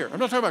all here. I'm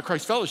not talking about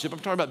Christ Fellowship, I'm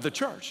talking about the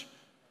church.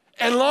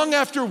 And long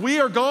after we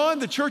are gone,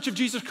 the church of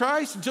Jesus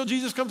Christ, until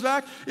Jesus comes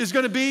back, is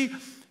going to be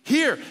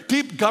here.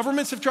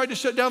 Governments have tried to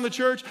shut down the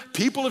church.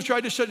 People have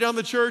tried to shut down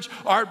the church.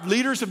 Our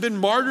leaders have been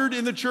martyred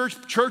in the church.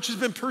 Church has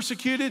been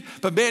persecuted.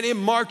 But man, it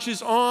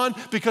marches on,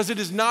 because it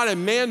is not a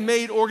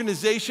man-made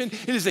organization.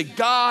 It is a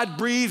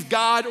God-breathed,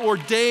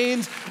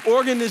 God-ordained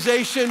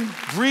organization,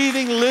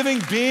 breathing,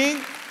 living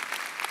being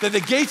that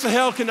the gates of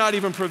hell cannot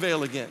even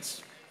prevail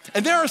against.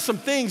 And there are some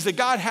things that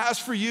God has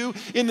for you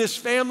in this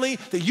family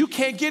that you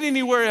can't get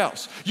anywhere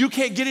else. You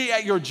can't get it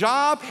at your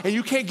job, and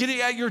you can't get it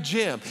at your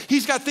gym.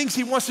 He's got things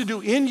he wants to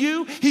do in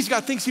you. He's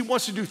got things he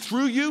wants to do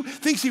through you.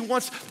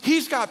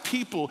 He's got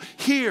people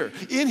here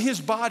in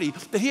his body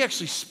that he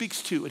actually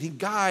speaks to and he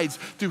guides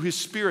through his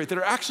spirit that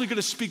are actually going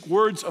to speak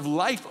words of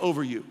life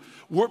over you.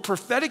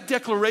 Prophetic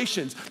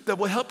declarations that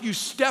will help you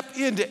step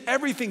into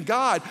everything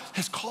God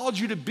has called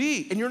you to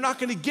be. And you're not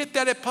going to get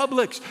that at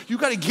Publix. You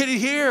got to get it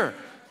here.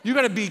 You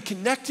got to be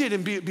connected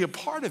and be a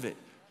part of it.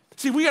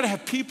 See, we got to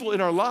have people in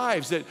our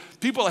lives,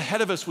 people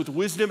ahead of us with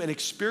wisdom and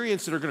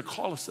experience that are going to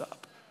call us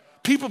up.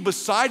 People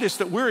beside us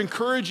that we're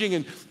encouraging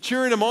and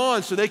cheering them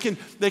on so they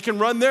can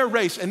run their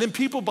race. And then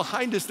people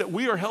behind us that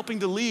we are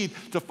helping to lead,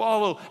 to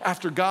follow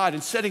after God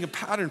and setting a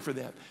pattern for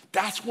them.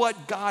 That's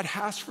what God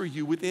has for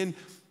you within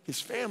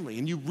his family.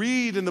 And you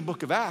read in the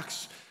book of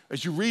Acts,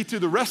 as you read through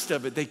the rest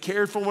of it, they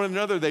cared for one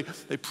another. They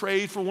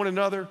prayed for one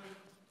another.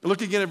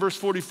 Look again at verse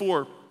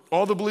 44.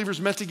 All the believers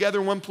met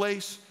together in one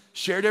place,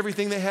 shared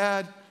everything they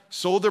had,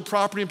 sold their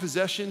property and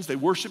possessions. They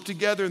worshiped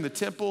together in the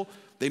temple.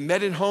 They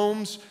met in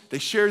homes. They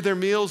shared their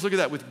meals. Look at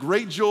that, with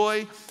great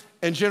joy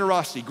and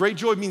generosity. Great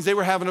joy means they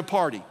were having a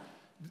party.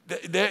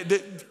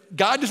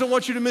 God doesn't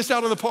want you to miss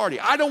out on the party.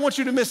 I don't want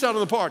you to miss out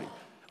on the party.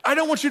 I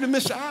don't want you to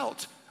miss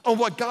out on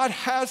what God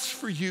has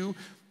for you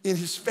in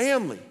his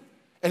family.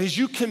 And as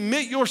you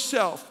commit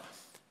yourself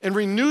and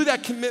renew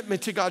that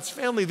commitment to God's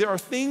family, there are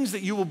things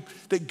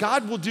that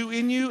God will do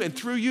in you and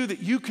through you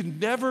that you can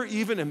never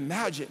even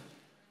imagine.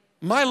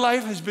 My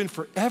life has been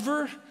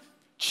forever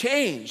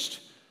changed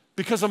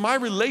because of my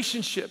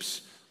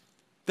relationships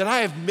that I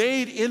have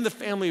made in the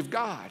family of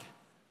God.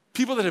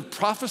 People that have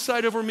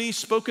prophesied over me,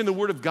 spoken the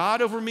word of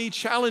God over me,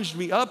 challenged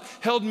me up,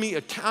 held me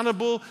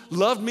accountable,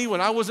 loved me when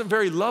I wasn't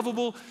very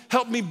lovable,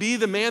 helped me be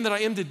the man that I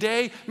am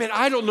today. Man,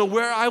 I don't know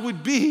where I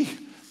would be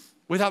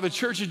without the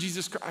Church of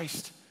Jesus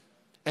Christ.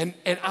 And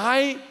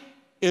I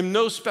am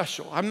no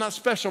special. I'm not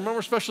special. I'm no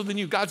more special than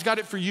you. God's got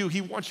it for you.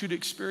 He wants you to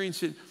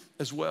experience it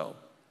as well.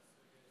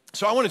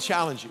 So I want to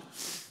challenge you.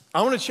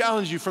 I want to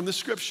challenge you from the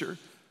scripture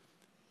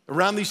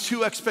around these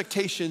two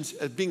expectations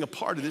of being a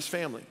part of this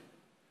family.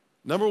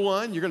 Number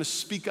one, you're going to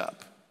speak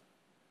up.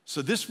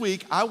 So this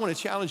week, I want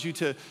to challenge you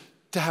to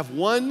have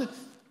one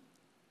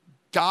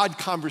God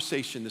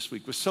conversation this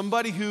week with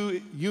somebody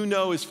who you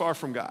know is far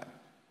from God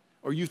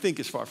or you think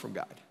is far from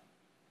God.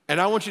 And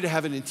I want you to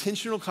have an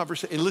intentional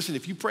conversation. And listen,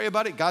 if you pray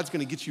about it, God's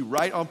going to get you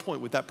right on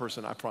point with that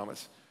person, I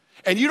promise.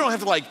 And you don't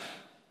have to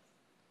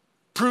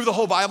prove the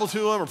whole Bible to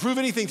them or prove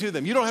anything to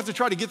them. You don't have to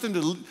try to get them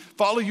to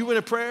follow you in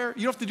a prayer.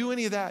 You don't have to do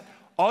any of that.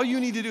 All you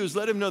need to do is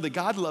let them know that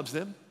God loves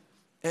them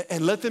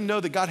and let them know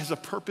that God has a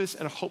purpose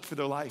and a hope for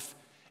their life.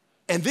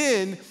 And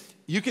then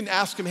you can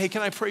ask them, hey,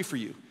 can I pray for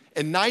you?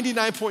 And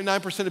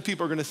 99.9% of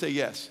people are going to say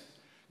yes.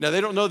 Now, they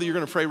don't know that you're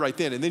going to pray right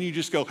then. And then you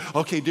just go,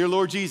 okay, dear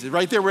Lord Jesus,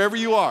 right there, wherever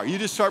you are. You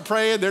just start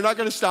praying. They're not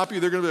going to stop you.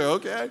 They're going to be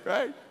like, okay,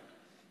 right?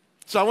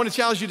 So I want to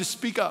challenge you to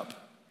speak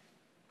up.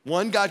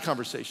 One God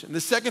conversation.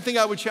 The second thing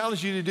I would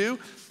challenge you to do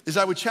is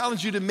I would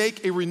challenge you to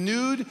make a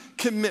renewed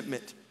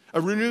commitment. A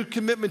renewed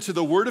commitment to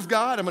the Word of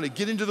God. I'm going to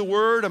get into the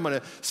Word. I'm going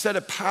to set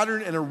a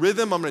pattern and a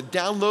rhythm. I'm going to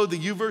download the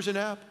YouVersion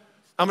app.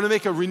 I'm going to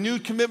make a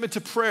renewed commitment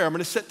to prayer. I'm going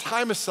to set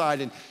time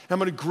aside and I'm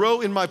going to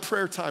grow in my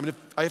prayer time. And if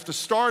I have to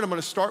start, I'm going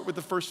to start with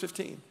the first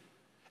 15.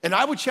 And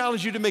I would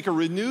challenge you to make a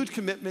renewed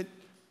commitment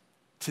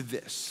to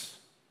this,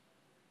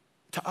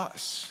 to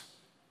us,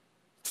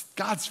 to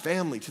God's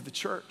family, to the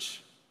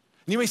church.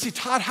 And you may say,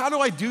 Todd, how do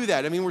I do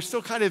that? I mean, we're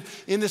still kind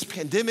of in this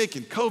pandemic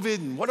and COVID,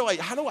 and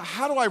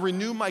how do I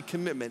renew my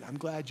commitment? I'm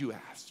glad you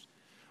asked.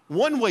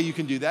 One way you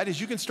can do that is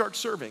you can start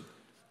serving.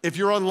 If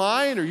you're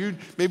online or you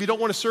maybe don't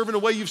want to serve in a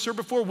way you've served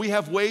before, we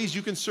have ways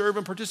you can serve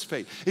and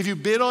participate. If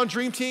you've been on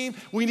Dream Team,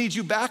 we need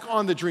you back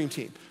on the Dream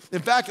Team.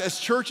 In fact, as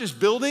church is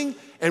building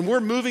and we're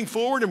moving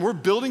forward and we're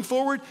building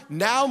forward,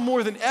 now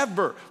more than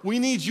ever, we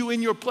need you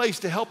in your place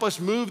to help us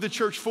move the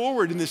church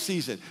forward in this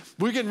season.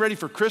 We're getting ready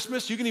for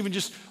Christmas. You can even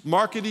just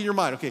mark it in your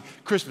mind. Okay,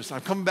 Christmas,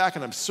 I'm coming back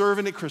and I'm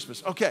serving at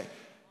Christmas. Okay,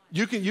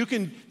 you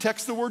can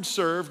text the word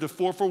serve to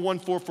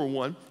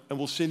 441-441 and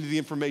we'll send you the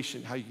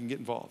information how you can get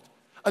involved.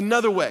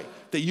 Another way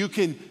that you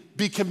can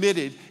be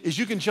committed is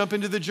you can jump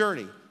into the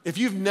journey. If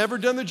you've never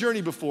done the journey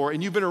before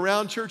and you've been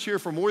around church here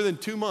for more than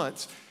 2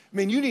 months,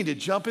 you need to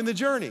jump in the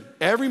journey.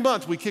 Every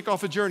month we kick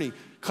off a journey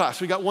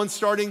class. We got one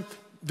starting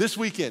this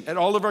weekend at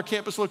all of our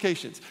campus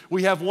locations.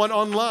 We have one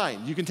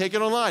online. You can take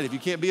it online if you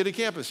can't be at a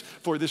campus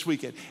for this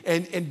weekend.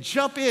 And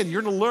jump in.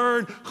 You're going to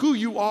learn who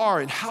you are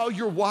and how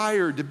you're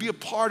wired to be a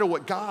part of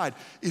what God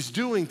is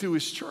doing through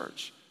His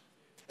church.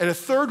 And a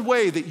third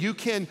way that you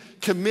can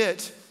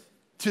commit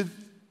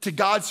to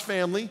God's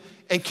family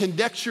and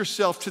connect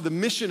yourself to the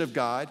mission of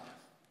God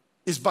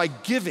is by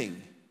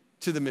giving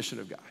to the mission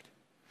of God.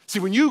 See,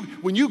 when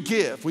you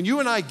give, when you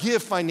and I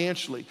give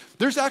financially,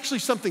 there's actually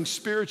something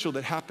spiritual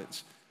that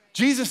happens.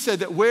 Jesus said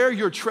that where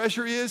your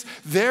treasure is,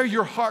 there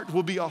your heart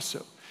will be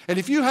also. And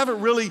if you haven't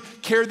really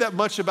cared that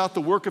much about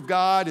the work of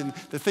God and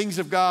the things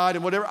of God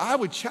and whatever, I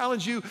would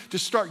challenge you to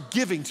start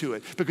giving to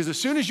it. Because as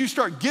soon as you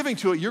start giving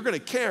to it, you're going to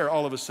care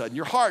all of a sudden.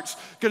 Your heart's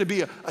going to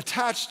be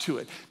attached to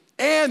it.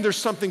 And there's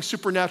something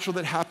supernatural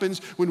that happens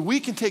when we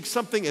can take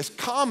something as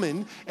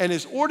common and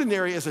as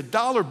ordinary as a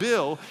dollar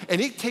bill, and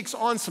it takes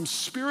on some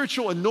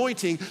spiritual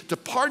anointing to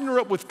partner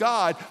up with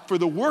God for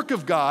the work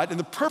of God and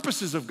the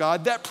purposes of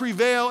God that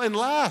prevail and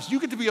last. You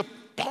get to be a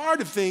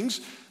part of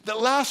things that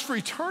last for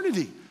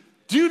eternity.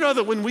 Do you know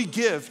that when we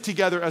give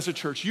together as a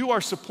church, you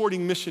are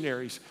supporting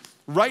missionaries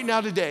right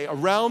now today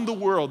around the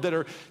world that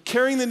are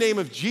carrying the name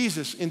of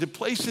Jesus into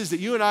places that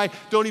you and I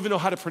don't even know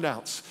how to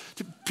pronounce,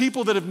 to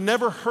people that have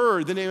never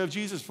heard the name of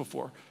Jesus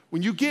before.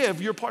 When you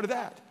give, you're part of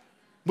that.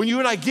 When you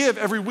and I give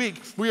every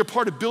week, we are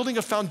part of building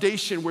a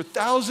foundation where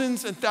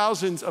thousands and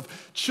thousands of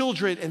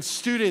children and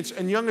students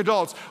and young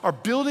adults are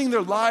building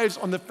their lives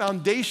on the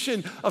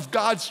foundation of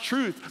God's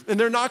truth. And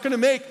they're not going to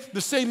make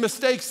the same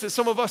mistakes that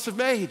some of us have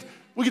made.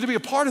 We get to be a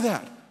part of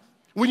that.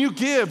 When you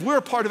give, we're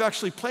a part of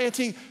actually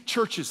planting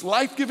churches,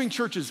 life-giving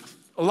churches,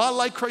 a lot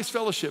like Christ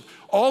Fellowship,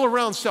 all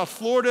around South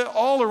Florida,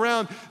 all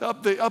around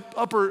the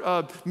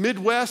upper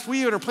Midwest.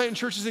 We even are planting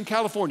churches in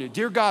California.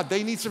 Dear God,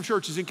 they need some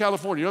churches in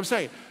California. You know what I'm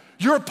saying?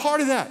 You're a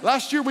part of that.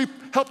 Last year, we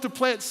helped to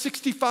plant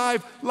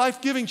 65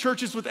 life-giving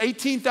churches with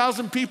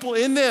 18,000 people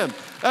in them.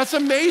 That's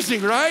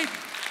amazing, right?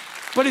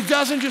 But it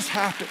doesn't just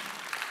happen.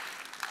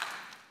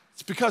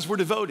 It's because we're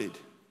devoted.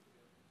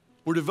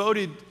 We're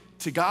devoted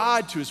to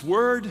God, to His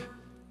Word,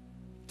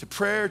 to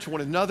prayer, to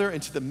one another,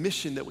 and to the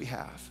mission that we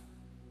have.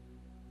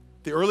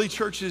 The early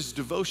church's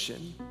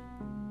devotion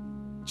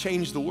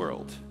changed the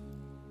world.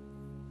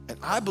 And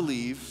I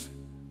believe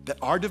that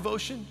our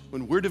devotion,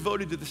 when we're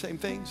devoted to the same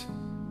things,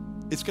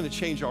 it's gonna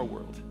change our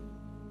world.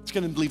 It's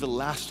gonna leave a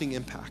lasting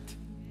impact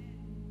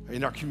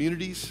in our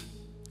communities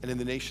and in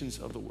the nations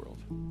of the world.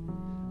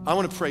 I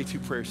wanna pray 2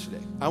 prayers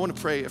today. I wanna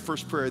pray a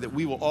first prayer that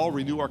we will all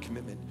renew our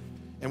commitment.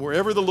 And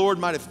wherever the Lord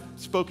might have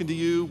spoken to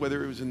you,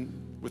 whether it was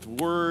with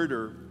word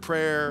or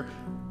prayer,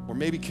 or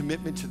maybe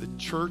commitment to the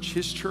church,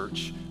 his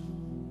church,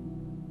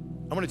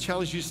 I wanna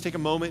challenge you to take a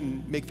moment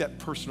and make that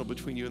personal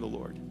between you and the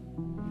Lord.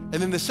 And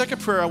then the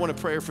second prayer I wanna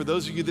pray for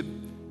those of you that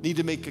need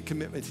to make a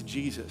commitment to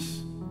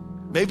Jesus.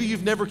 Maybe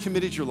you've never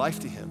committed your life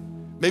to him.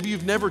 Maybe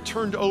you've never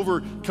turned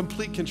over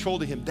complete control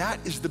to him. That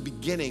is the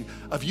beginning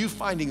of you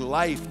finding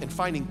life and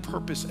finding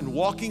purpose and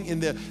walking in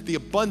the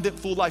abundant,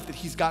 full life that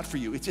he's got for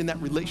you. It's in that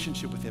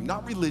relationship with him,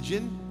 not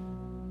religion,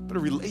 but a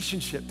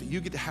relationship that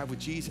you get to have with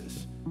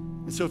Jesus.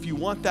 And so if you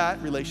want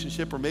that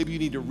relationship, or maybe you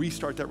need to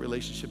restart that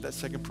relationship, that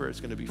second prayer is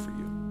gonna be for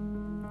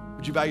you.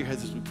 Would you bow your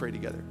heads as we pray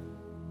together?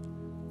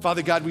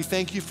 Father God, we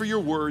thank you for your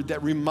word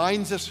that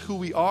reminds us who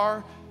we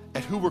are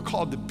and who we're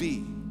called to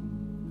be.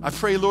 I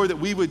pray, Lord, that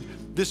we would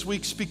this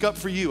week speak up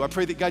for you. I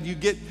pray that, God, you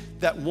get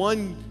that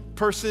one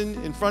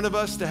person in front of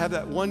us to have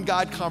that one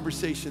God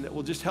conversation that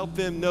will just help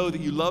them know that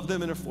you love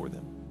them and are for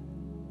them.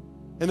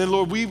 And then,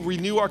 Lord, we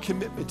renew our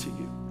commitment to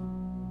you.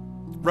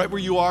 Right where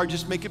you are,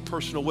 just make it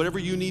personal. Whatever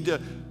you need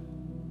to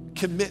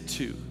commit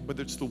to,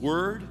 whether it's the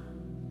word,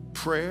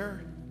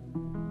 prayer,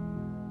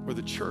 or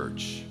the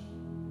church,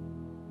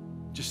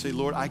 just say,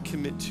 Lord, I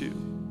commit to.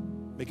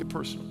 Make it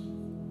personal.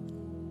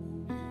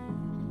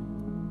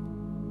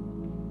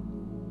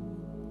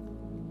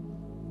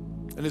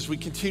 And as we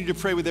continue to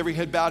pray with every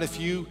head bowed, if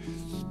you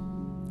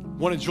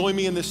want to join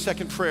me in this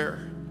second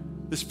prayer,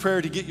 this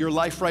prayer to get your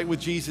life right with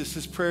Jesus,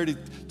 this prayer to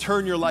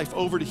turn your life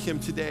over to him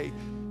today,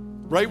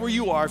 right where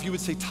you are, if you would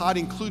say, Todd,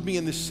 include me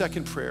in this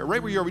second prayer.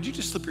 Right where you are, would you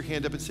just slip your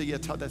hand up and say, yeah,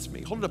 Todd, that's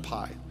me. Hold it up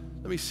high.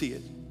 Let me see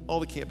it. All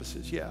the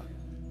campuses, yeah.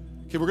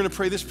 Okay, we're gonna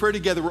pray this prayer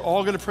together. We're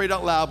all gonna pray it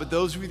out loud, but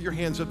those with your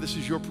hands up, this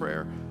is your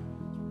prayer.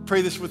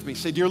 Pray this with me.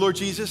 Say, dear Lord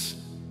Jesus,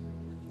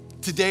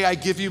 today I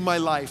give you my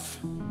life.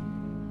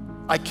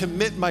 I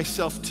commit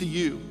myself to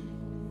you.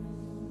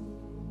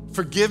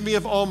 Forgive me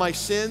of all my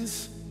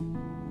sins.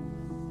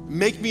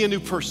 Make me a new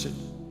person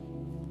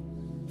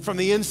from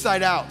the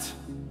inside out.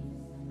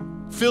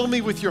 Fill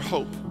me with your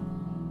hope.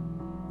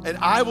 And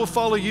I will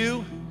follow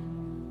you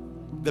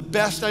the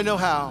best I know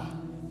how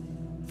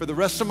for the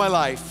rest of my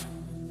life.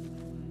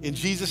 In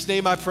Jesus'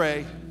 name I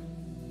pray,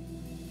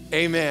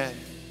 amen.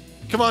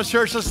 Come on,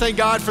 church, let's thank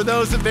God for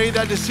those that made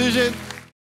that decision.